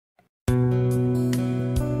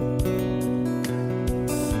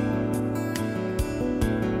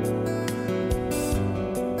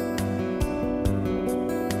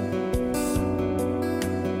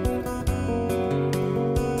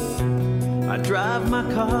drive my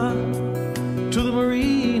car to the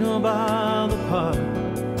marina by the park.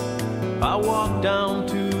 I walk down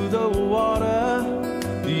to the water,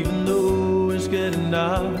 even though it's getting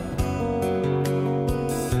dark.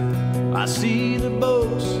 I see the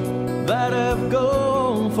boats that have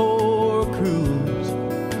gone for a cruise,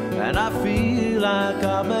 and I feel like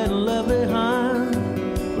I've been left behind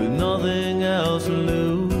with nothing else to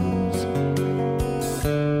lose.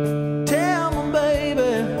 Tell me,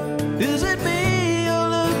 baby, is it me you're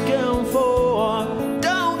looking for?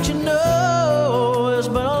 Don't you know it's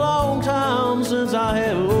been a long time since I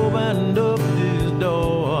have opened up this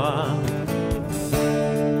door?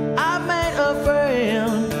 I've made a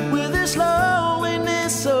friend with this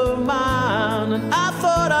loneliness of mine, and I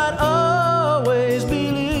thought I'd always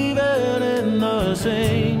be living in the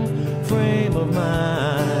same frame of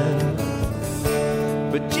mind.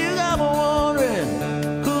 But you got me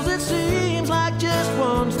wondering, 'cause it seems like just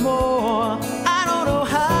once more, I don't know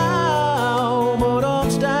how, but I'm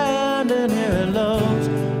standing here in love's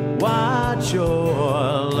wide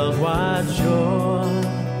shore, love's wide shore.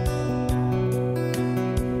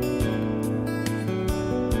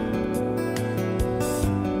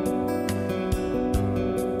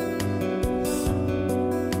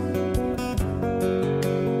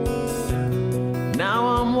 Now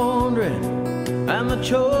I'm wondering, and the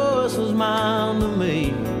choice is mine to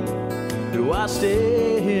make. Do I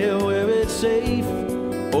stay here where it's safe,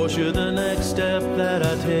 or should the next step that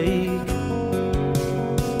I take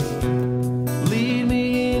lead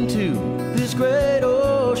me into this great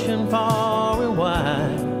ocean far and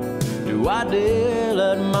wide? Do I dare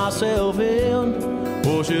let myself in,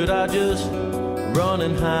 or should I just run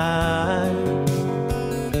and hide?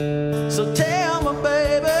 So tell me,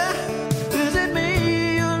 baby, is it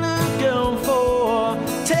me you're looking for?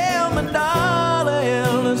 Tell me,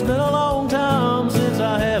 darling, it's been a long time since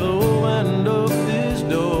I have opened up this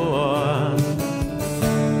door.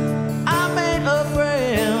 I made a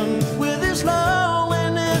friend with this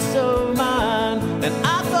loneliness of mine, and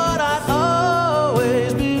I thought I'd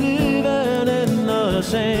always be living in the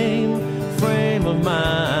same frame of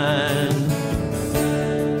mind.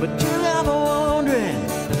 But you got me wondering,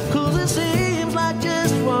 'cause it seems like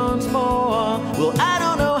just once more. Well, I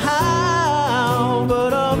don't know how,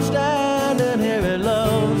 but I'm standing here at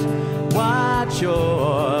love's wide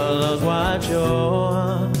shore, love's wide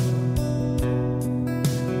shore.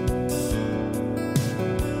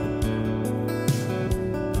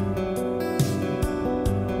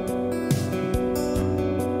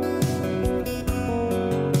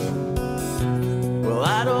 Well,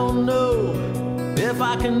 I don't know if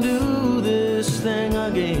I can do this thing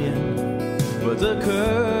again, but the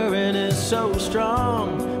current is so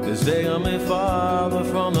strong, it's taking me farther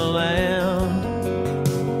from the land.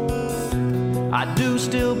 I do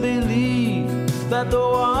still believe that the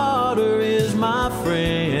water is my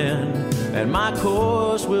friend, and my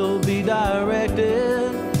course will be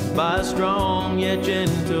directed by a strong yet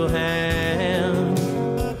gentle hand.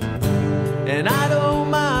 And I don't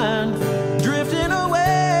mind drifting away.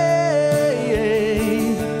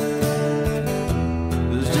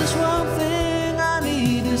 There's just one thing I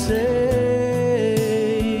need to say.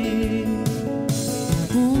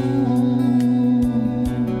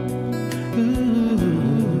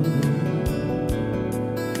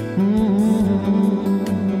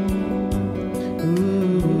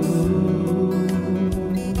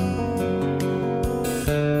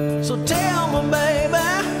 So tell me, baby,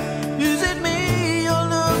 is it me you're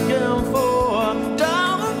looking for?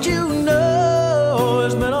 Don't you know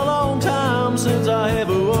it's been a long time since I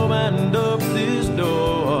ever opened up this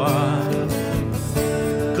door?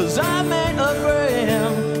 'Cause I made a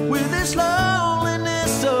friend with this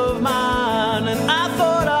loneliness of mine, and I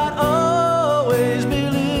thought I'd always be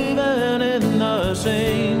living in the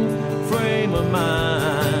same frame of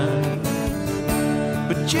mind.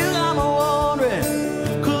 But you got me wondering,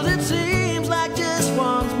 'cause it seems like just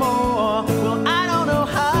once more. Well, I don't know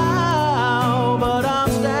how, but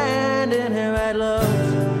I'm standing here at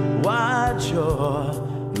love's wide shore,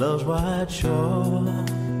 love's wide shore.